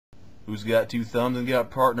Who's got two thumbs and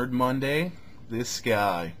got partnered Monday? This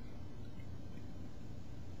guy.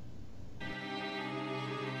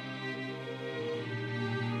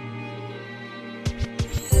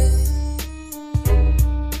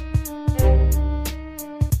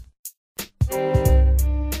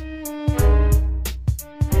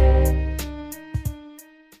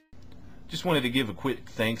 Just wanted to give a quick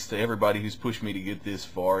thanks to everybody who's pushed me to get this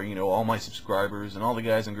far. You know, all my subscribers and all the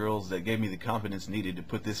guys and girls that gave me the confidence needed to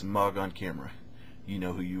put this mug on camera. You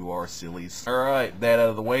know who you are, sillies. Alright, that out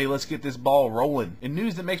of the way, let's get this ball rolling. In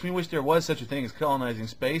news that makes me wish there was such a thing as colonizing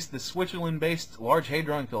space, the Switzerland-based Large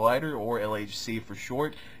Hadron Collider, or LHC for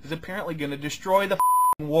short, is apparently going to destroy the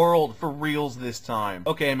world for reals this time.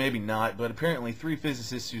 Okay, maybe not, but apparently 3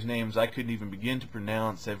 physicists whose names I couldn't even begin to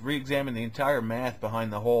pronounce have re-examined the entire math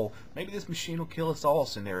behind the whole "maybe this machine will kill us all"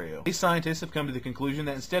 scenario. These scientists have come to the conclusion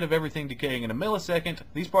that instead of everything decaying in a millisecond,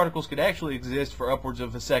 these particles could actually exist for upwards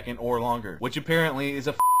of a second or longer, which apparently is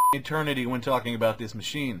a eternity when talking about this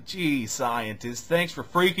machine. Gee, scientists, thanks for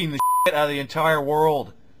freaking the shit out of the entire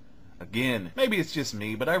world. Again, maybe it's just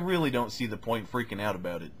me, but I really don't see the point in freaking out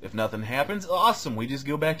about it. If nothing happens, awesome, we just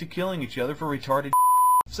go back to killing each other for retarded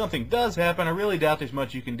If something does happen, I really doubt there's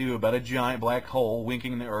much you can do about a giant black hole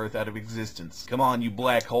winking the Earth out of existence. Come on, you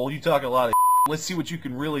black hole, you talk a lot of Let's see what you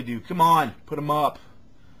can really do. Come on, put them up.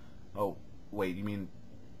 Oh, wait, you mean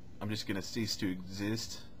I'm just gonna cease to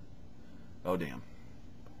exist? Oh, damn.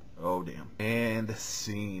 Oh, damn. And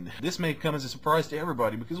scene. This may come as a surprise to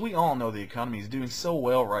everybody because we all know the economy is doing so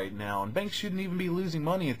well right now, and banks shouldn't even be losing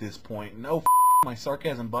money at this point. No, my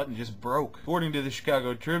sarcasm button just broke. According to the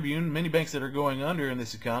Chicago Tribune, many banks that are going under in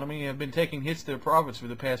this economy have been taking hits to their profits for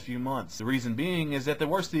the past few months. The reason being is that the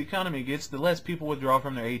worse the economy gets, the less people withdraw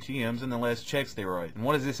from their ATMs and the less checks they write. And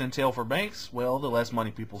what does this entail for banks? Well, the less money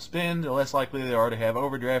people spend, the less likely they are to have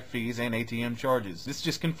overdraft fees and ATM charges. This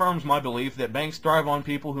just confirms my belief that banks thrive on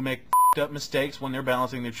people who make up mistakes when they're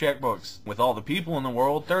balancing their checkbooks. With all the people in the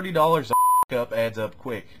world, $30 up adds up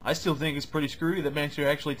quick. I still think it's pretty screwy that banks are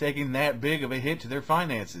actually taking that big of a hit to their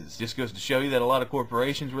finances. Just goes to show you that a lot of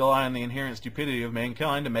corporations rely on the inherent stupidity of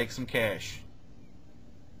mankind to make some cash.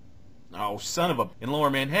 Oh, son of a... In lower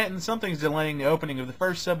Manhattan, something's delaying the opening of the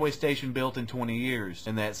first subway station built in 20 years.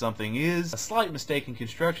 And that something is a slight mistake in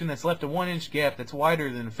construction that's left a 1-inch gap that's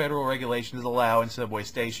wider than federal regulations allow in subway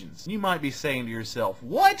stations. You might be saying to yourself,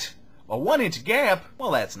 what? A 1-inch gap?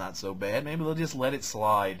 Well, that's not so bad. Maybe they'll just let it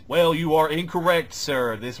slide. Well, you are incorrect,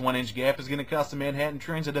 sir. This 1-inch gap is going to cost the Manhattan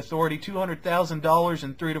Transit Authority $200,000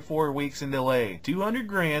 in 3 to 4 weeks in delay. 200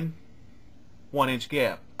 grand, 1-inch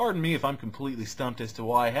gap. Pardon me if I'm completely stumped as to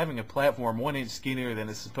why having a platform 1-inch skinnier than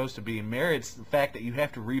it's supposed to be merits the fact that you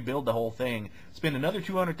have to rebuild the whole thing, spend another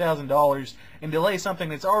 $200,000, and delay something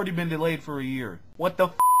that's already been delayed for a year. What the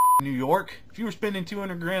f***? New York? If you were spending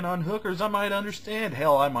 200 grand on hookers, I might understand.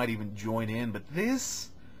 Hell, I might even join in. But this?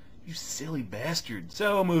 You silly bastard.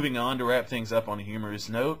 So, moving on to wrap things up on a humorous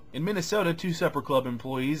note. In Minnesota, 2 supper club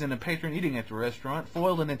employees and a patron eating at the restaurant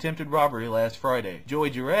foiled an attempted robbery last Friday.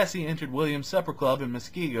 Joey Gerassi entered Williams Supper Club in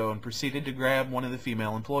Muskego and proceeded to grab one of the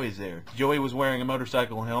female employees there. Joey was wearing a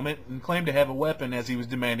motorcycle helmet and claimed to have a weapon as he was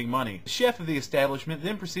demanding money. The chef of the establishment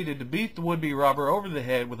then proceeded to beat the would-be robber over the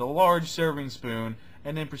head with a large serving spoon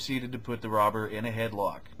and then proceeded to put the robber in a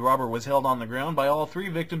headlock. The robber was held on the ground by all 3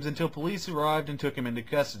 victims until police arrived and took him into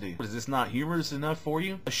custody. Is this not humorous enough for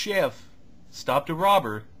you? A chef stopped a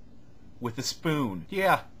robber with a spoon.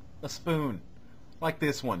 Yeah, a spoon. Like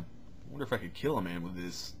this one. I wonder if I could kill a man with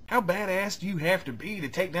this. How badass do you have to be to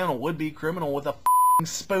take down a would-be criminal with a f***ing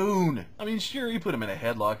spoon? I mean, sure, you put him in a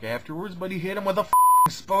headlock afterwards, but he hit him with a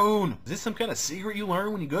spoon. Is this some kind of secret you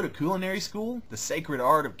learn when you go to culinary school? The sacred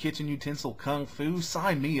art of kitchen utensil kung fu?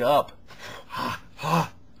 Sign me up.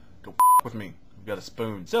 Don't with me. I've got a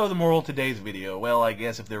spoon. So the moral of today's video, well, I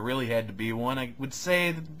guess if there really had to be one, I would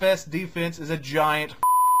say that the best defense is a giant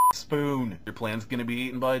spoon. Your plan's gonna be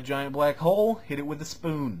eaten by a giant black hole? Hit it with a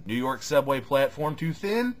spoon. New York subway platform too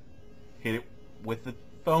thin? Hit it with the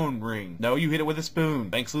phone ring. No, you hit it with a spoon.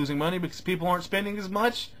 Banks losing money because people aren't spending as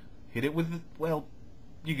much? Hit it with the, well,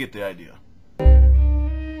 you get the idea.